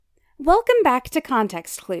Welcome back to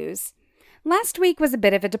Context Clues. Last week was a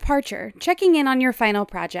bit of a departure, checking in on your final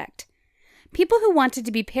project. People who wanted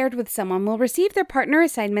to be paired with someone will receive their partner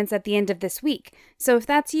assignments at the end of this week, so if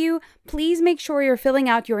that's you, please make sure you're filling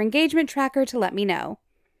out your engagement tracker to let me know.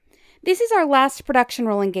 This is our last production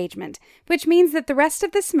role engagement, which means that the rest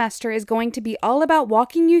of the semester is going to be all about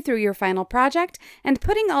walking you through your final project and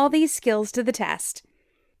putting all these skills to the test.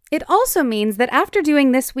 It also means that after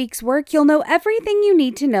doing this week's work, you'll know everything you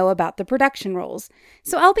need to know about the production roles.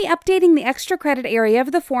 So I'll be updating the extra credit area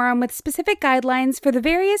of the forum with specific guidelines for the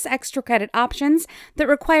various extra credit options that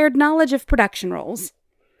required knowledge of production roles.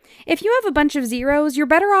 If you have a bunch of zeros, you're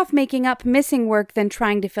better off making up missing work than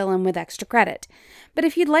trying to fill in with extra credit. But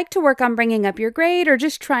if you'd like to work on bringing up your grade or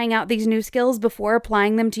just trying out these new skills before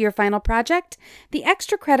applying them to your final project, the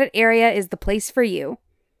extra credit area is the place for you.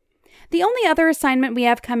 The only other assignment we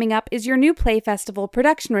have coming up is your new Play Festival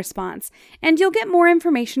production response, and you'll get more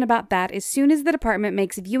information about that as soon as the department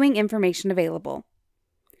makes viewing information available.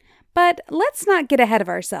 But let's not get ahead of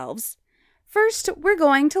ourselves. First, we're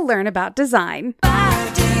going to learn about design.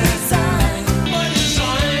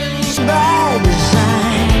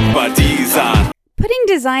 Putting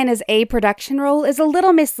design as a production role is a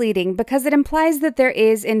little misleading because it implies that there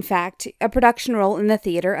is, in fact, a production role in the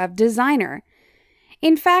theater of designer.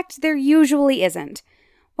 In fact, there usually isn't.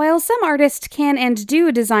 While some artists can and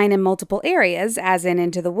do design in multiple areas, as in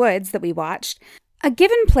Into the Woods that we watched, a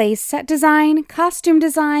given play's set design, costume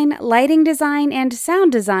design, lighting design, and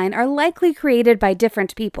sound design are likely created by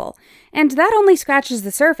different people, and that only scratches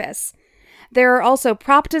the surface. There are also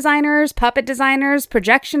prop designers, puppet designers,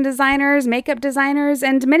 projection designers, makeup designers,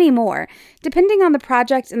 and many more. Depending on the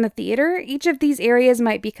project in the theater, each of these areas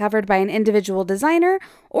might be covered by an individual designer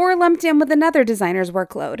or lumped in with another designer's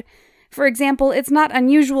workload. For example, it's not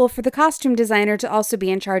unusual for the costume designer to also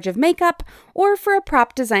be in charge of makeup or for a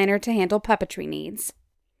prop designer to handle puppetry needs.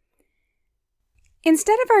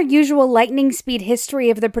 Instead of our usual lightning speed history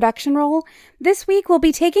of the production role, this week we'll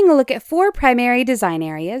be taking a look at 4 primary design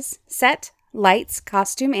areas: set, lights,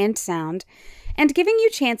 costume, and sound, and giving you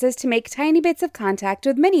chances to make tiny bits of contact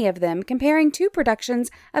with many of them, comparing 2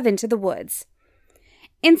 productions of Into the Woods.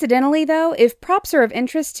 Incidentally, though, if props are of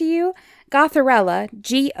interest to you, Gothorella,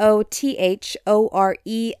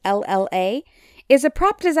 Gothorella, is a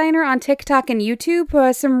prop designer on TikTok and YouTube who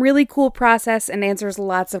has some really cool process and answers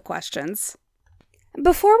lots of questions.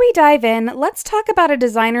 Before we dive in, let's talk about a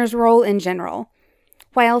designer's role in general.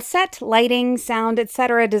 While set, lighting, sound,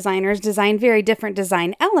 etc. designers design very different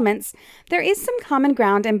design elements, there is some common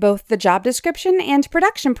ground in both the job description and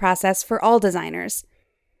production process for all designers.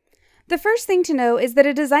 The first thing to know is that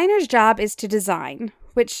a designer's job is to design,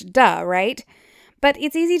 which, duh, right? But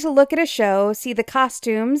it's easy to look at a show, see the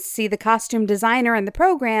costumes, see the costume designer and the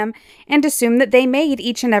program, and assume that they made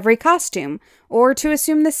each and every costume, or to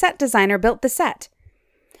assume the set designer built the set.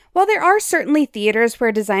 While there are certainly theaters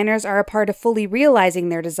where designers are a part of fully realizing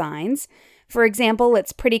their designs, for example,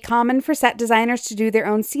 it's pretty common for set designers to do their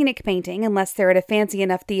own scenic painting unless they're at a fancy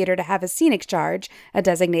enough theater to have a scenic charge, a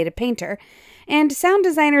designated painter, and sound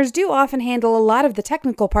designers do often handle a lot of the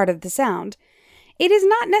technical part of the sound. It is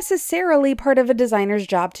not necessarily part of a designer's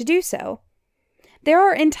job to do so. There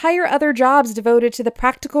are entire other jobs devoted to the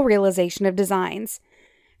practical realization of designs.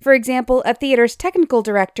 For example, a theater's technical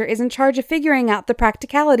director is in charge of figuring out the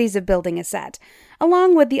practicalities of building a set,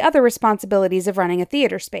 along with the other responsibilities of running a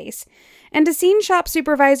theater space. And a scene shop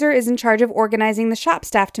supervisor is in charge of organizing the shop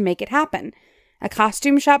staff to make it happen. A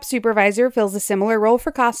costume shop supervisor fills a similar role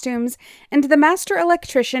for costumes, and the master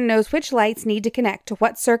electrician knows which lights need to connect to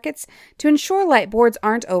what circuits to ensure light boards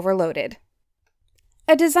aren't overloaded.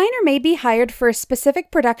 A designer may be hired for a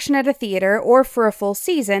specific production at a theater or for a full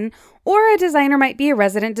season, or a designer might be a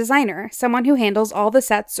resident designer, someone who handles all the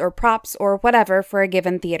sets or props or whatever for a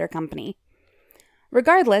given theater company.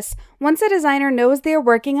 Regardless, once a designer knows they are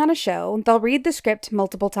working on a show, they'll read the script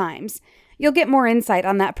multiple times. You'll get more insight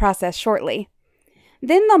on that process shortly.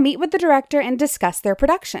 Then they'll meet with the director and discuss their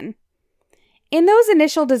production. In those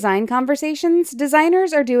initial design conversations,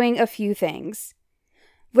 designers are doing a few things.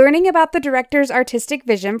 Learning about the director's artistic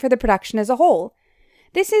vision for the production as a whole.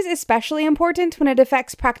 This is especially important when it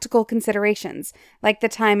affects practical considerations, like the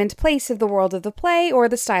time and place of the world of the play or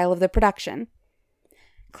the style of the production.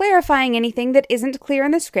 Clarifying anything that isn't clear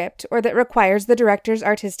in the script or that requires the director's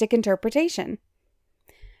artistic interpretation.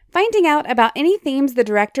 Finding out about any themes the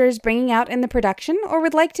director is bringing out in the production or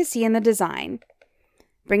would like to see in the design.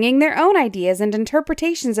 Bringing their own ideas and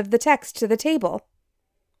interpretations of the text to the table.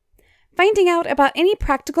 Finding out about any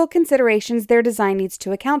practical considerations their design needs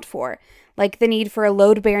to account for, like the need for a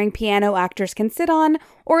load-bearing piano actors can sit on,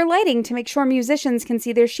 or lighting to make sure musicians can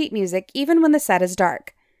see their sheet music even when the set is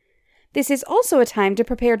dark. This is also a time to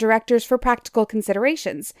prepare directors for practical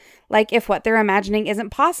considerations, like if what they're imagining isn't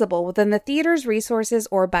possible within the theater's resources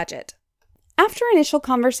or budget. After initial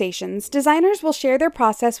conversations, designers will share their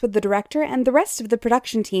process with the director and the rest of the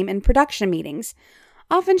production team in production meetings,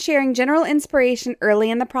 often sharing general inspiration early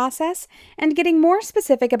in the process and getting more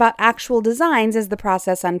specific about actual designs as the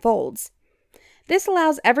process unfolds. This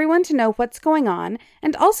allows everyone to know what's going on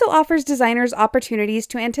and also offers designers opportunities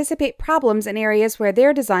to anticipate problems in areas where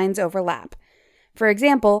their designs overlap. For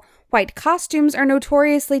example, white costumes are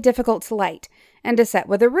notoriously difficult to light, and a set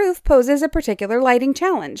with a roof poses a particular lighting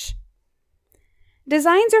challenge.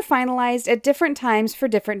 Designs are finalized at different times for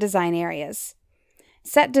different design areas.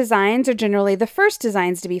 Set designs are generally the first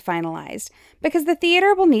designs to be finalized, because the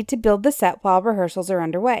theater will need to build the set while rehearsals are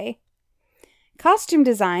underway. Costume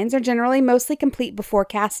designs are generally mostly complete before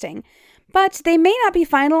casting, but they may not be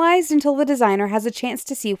finalized until the designer has a chance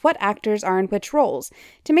to see what actors are in which roles,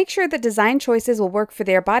 to make sure that design choices will work for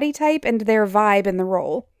their body type and their vibe in the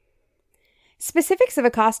role. Specifics of a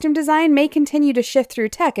costume design may continue to shift through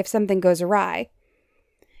tech if something goes awry.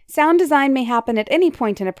 Sound design may happen at any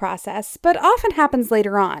point in a process, but often happens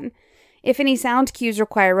later on. If any sound cues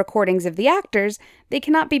require recordings of the actors, they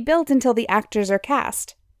cannot be built until the actors are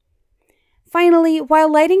cast. Finally,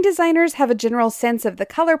 while lighting designers have a general sense of the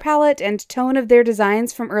color palette and tone of their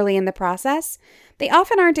designs from early in the process, they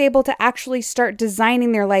often aren't able to actually start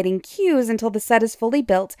designing their lighting cues until the set is fully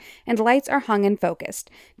built and lights are hung and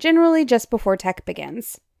focused, generally just before tech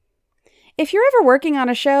begins. If you're ever working on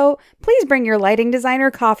a show, please bring your lighting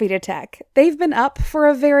designer coffee to tech. They've been up for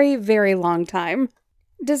a very, very long time.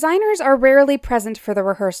 Designers are rarely present for the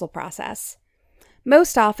rehearsal process.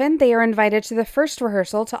 Most often, they are invited to the first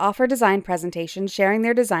rehearsal to offer design presentations sharing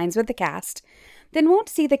their designs with the cast, then won't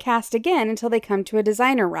see the cast again until they come to a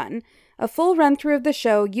designer run, a full run-through of the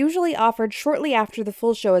show usually offered shortly after the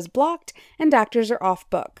full show is blocked and actors are off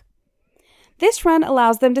book. This run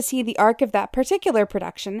allows them to see the arc of that particular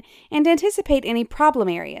production and anticipate any problem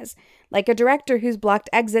areas, like a director who's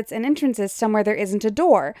blocked exits and entrances somewhere there isn't a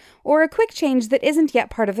door, or a quick change that isn't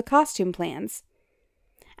yet part of the costume plans.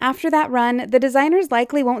 After that run, the designers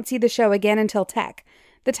likely won't see the show again until tech,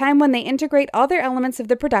 the time when they integrate all their elements of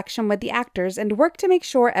the production with the actors and work to make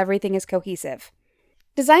sure everything is cohesive.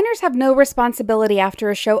 Designers have no responsibility after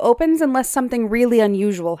a show opens unless something really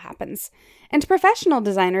unusual happens, and professional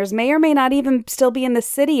designers may or may not even still be in the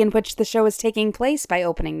city in which the show is taking place by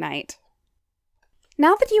opening night.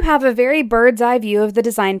 Now that you have a very bird's-eye view of the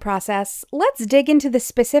design process, let's dig into the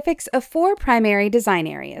specifics of 4 primary design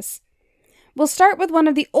areas. We'll start with one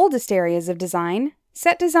of the oldest areas of design,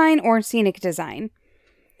 set design or scenic design.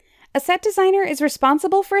 A set designer is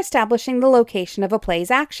responsible for establishing the location of a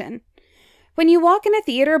play's action. When you walk in a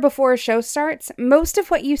theater before a show starts, most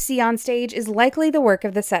of what you see on stage is likely the work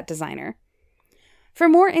of the set designer. For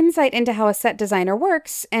more insight into how a set designer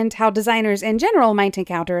works, and how designers in general might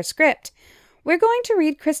encounter a script, we're going to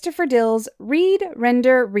read Christopher Dill's Read,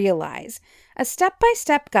 Render, Realize, a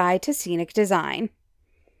step-by-step guide to scenic design.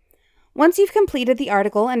 Once you've completed the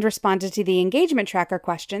article and responded to the engagement tracker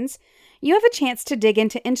questions, you have a chance to dig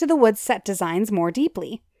into the Woods set designs more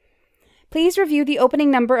deeply. Please review the opening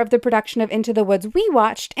number of the production of Into the Woods we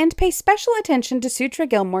watched and pay special attention to Sutra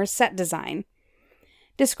Gilmore's set design.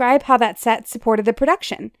 Describe how that set supported the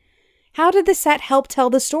production. How did the set help tell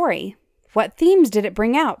the story? What themes did it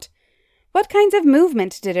bring out? What kinds of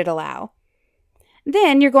movement did it allow?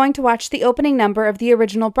 Then you're going to watch the opening number of the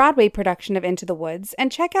original Broadway production of Into the Woods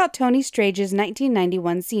and check out Tony Strage's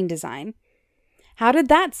 1991 scene design. How did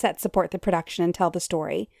that set support the production and tell the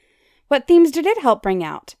story? What themes did it help bring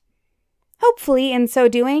out? Hopefully, in so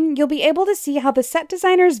doing, you'll be able to see how the set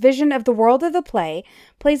designer's vision of the world of the play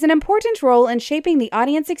plays an important role in shaping the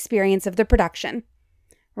audience experience of the production.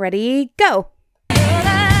 Ready, go!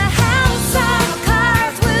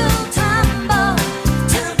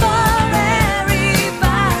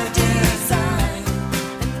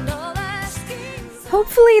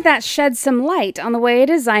 Hopefully that sheds some light on the way a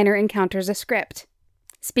designer encounters a script.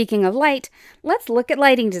 Speaking of light, let's look at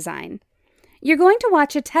lighting design. You're going to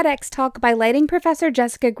watch a TEDx talk by lighting professor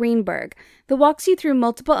Jessica Greenberg that walks you through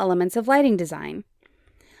multiple elements of lighting design.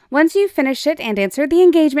 Once you've finished it and answered the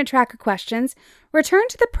engagement tracker questions, return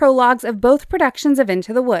to the prologues of both productions of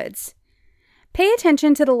Into the Woods. Pay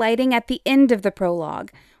attention to the lighting at the end of the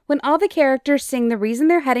prologue, when all the characters sing the reason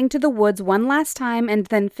they're heading to the woods one last time and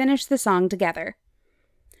then finish the song together.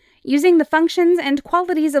 Using the functions and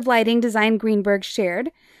qualities of lighting design Greenberg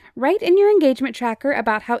shared, write in your engagement tracker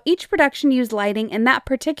about how each production used lighting in that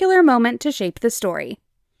particular moment to shape the story.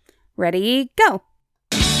 Ready, go!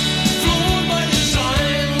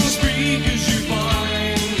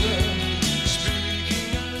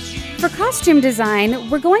 For costume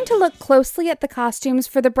design, we're going to look closely at the costumes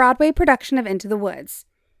for the Broadway production of Into the Woods.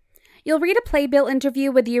 You'll read a Playbill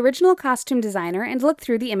interview with the original costume designer and look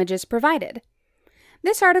through the images provided.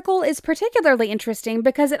 This article is particularly interesting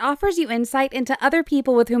because it offers you insight into other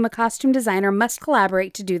people with whom a costume designer must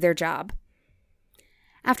collaborate to do their job.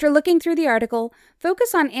 After looking through the article,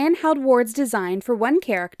 focus on Anne Howard Ward's design for one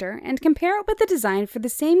character and compare it with the design for the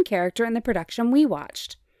same character in the production we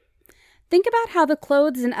watched. Think about how the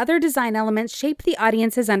clothes and other design elements shape the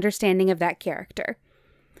audience's understanding of that character.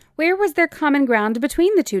 Where was there common ground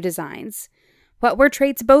between the two designs? What were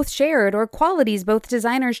traits both shared or qualities both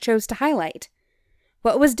designers chose to highlight?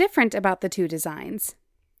 What was different about the two designs?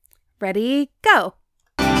 Ready, go!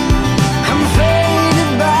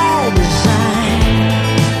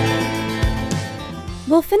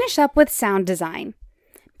 We'll finish up with sound design.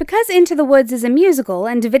 Because Into the Woods is a musical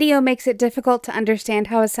and video makes it difficult to understand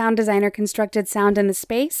how a sound designer constructed sound in the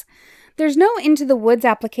space, there's no Into the Woods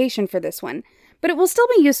application for this one, but it will still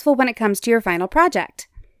be useful when it comes to your final project.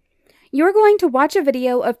 You're going to watch a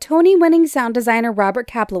video of Tony-winning sound designer Robert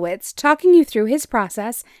Kaplowitz talking you through his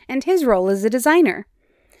process and his role as a designer.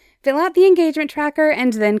 Fill out the engagement tracker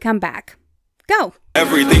and then come back. Go!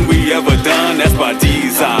 Everything we ever done, that's by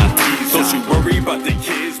design. Don't you worry about the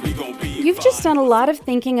kids, we gon' be You've just done a lot of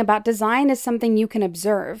thinking about design as something you can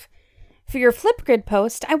observe. For your Flipgrid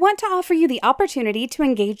post, I want to offer you the opportunity to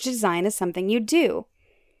engage design as something you do.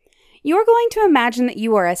 You're going to imagine that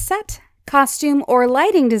you are a set, costume, or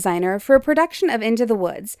lighting designer for a production of Into the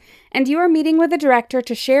Woods, and you are meeting with a director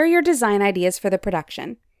to share your design ideas for the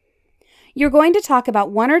production. You're going to talk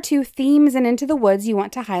about one or two themes in Into the Woods you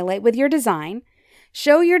want to highlight with your design,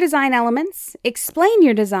 show your design elements, explain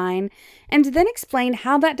your design, and then explain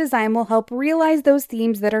how that design will help realize those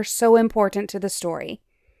themes that are so important to the story.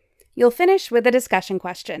 You'll finish with a discussion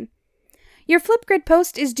question. Your Flipgrid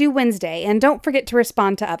post is due Wednesday, and don't forget to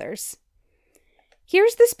respond to others.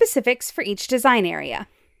 Here's the specifics for each design area.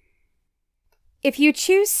 If you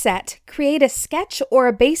choose set, create a sketch or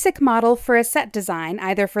a basic model for a set design,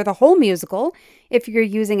 either for the whole musical, if you're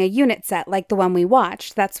using a unit set like the one we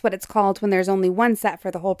watched, that's what it's called when there's only one set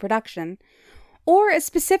for the whole production, or a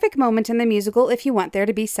specific moment in the musical if you want there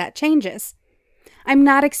to be set changes. I'm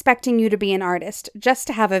not expecting you to be an artist, just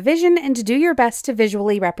to have a vision and to do your best to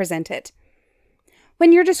visually represent it.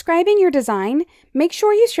 When you're describing your design, make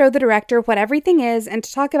sure you show the director what everything is and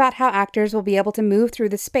to talk about how actors will be able to move through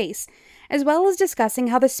the space, as well as discussing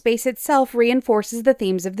how the space itself reinforces the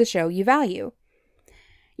themes of the show you value.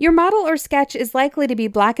 Your model or sketch is likely to be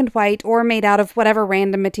black and white or made out of whatever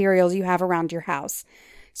random materials you have around your house,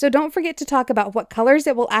 so don't forget to talk about what colors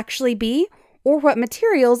it will actually be or what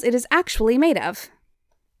materials it is actually made of.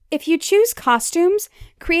 If you choose costumes,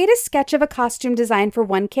 create a sketch of a costume design for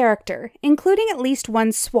one character, including at least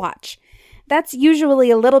one swatch. That's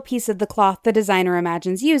usually a little piece of the cloth the designer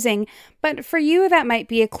imagines using, but for you that might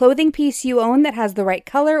be a clothing piece you own that has the right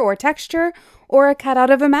color or texture, or a cutout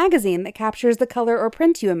of a magazine that captures the color or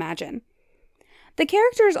print you imagine. The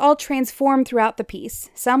characters all transform throughout the piece,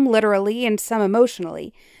 some literally and some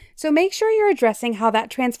emotionally, so make sure you're addressing how that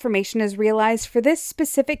transformation is realized for this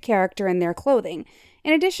specific character in their clothing,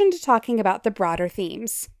 in addition to talking about the broader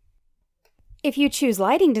themes. If you choose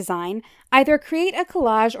lighting design, either create a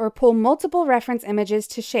collage or pull multiple reference images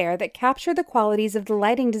to share that capture the qualities of the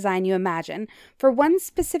lighting design you imagine for one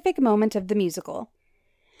specific moment of the musical.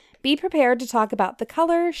 Be prepared to talk about the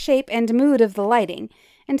color, shape, and mood of the lighting,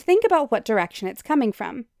 and think about what direction it's coming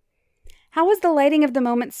from. How is the lighting of the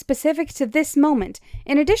moment specific to this moment,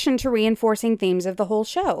 in addition to reinforcing themes of the whole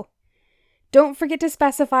show? Don't forget to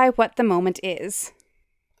specify what the moment is.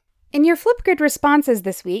 In your Flipgrid responses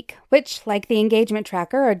this week, which, like the engagement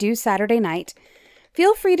tracker, are due Saturday night,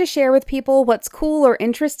 feel free to share with people what's cool or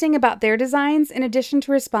interesting about their designs in addition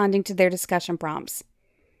to responding to their discussion prompts.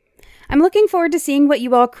 I'm looking forward to seeing what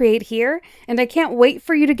you all create here, and I can't wait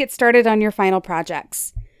for you to get started on your final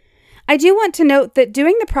projects. I do want to note that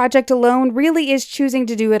doing the project alone really is choosing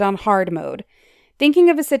to do it on hard mode. Thinking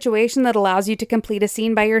of a situation that allows you to complete a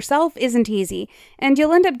scene by yourself isn't easy, and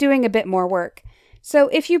you'll end up doing a bit more work. So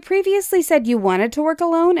if you previously said you wanted to work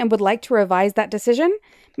alone and would like to revise that decision,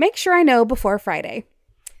 make sure I know before Friday.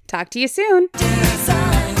 Talk to you soon.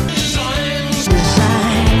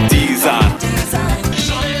 design.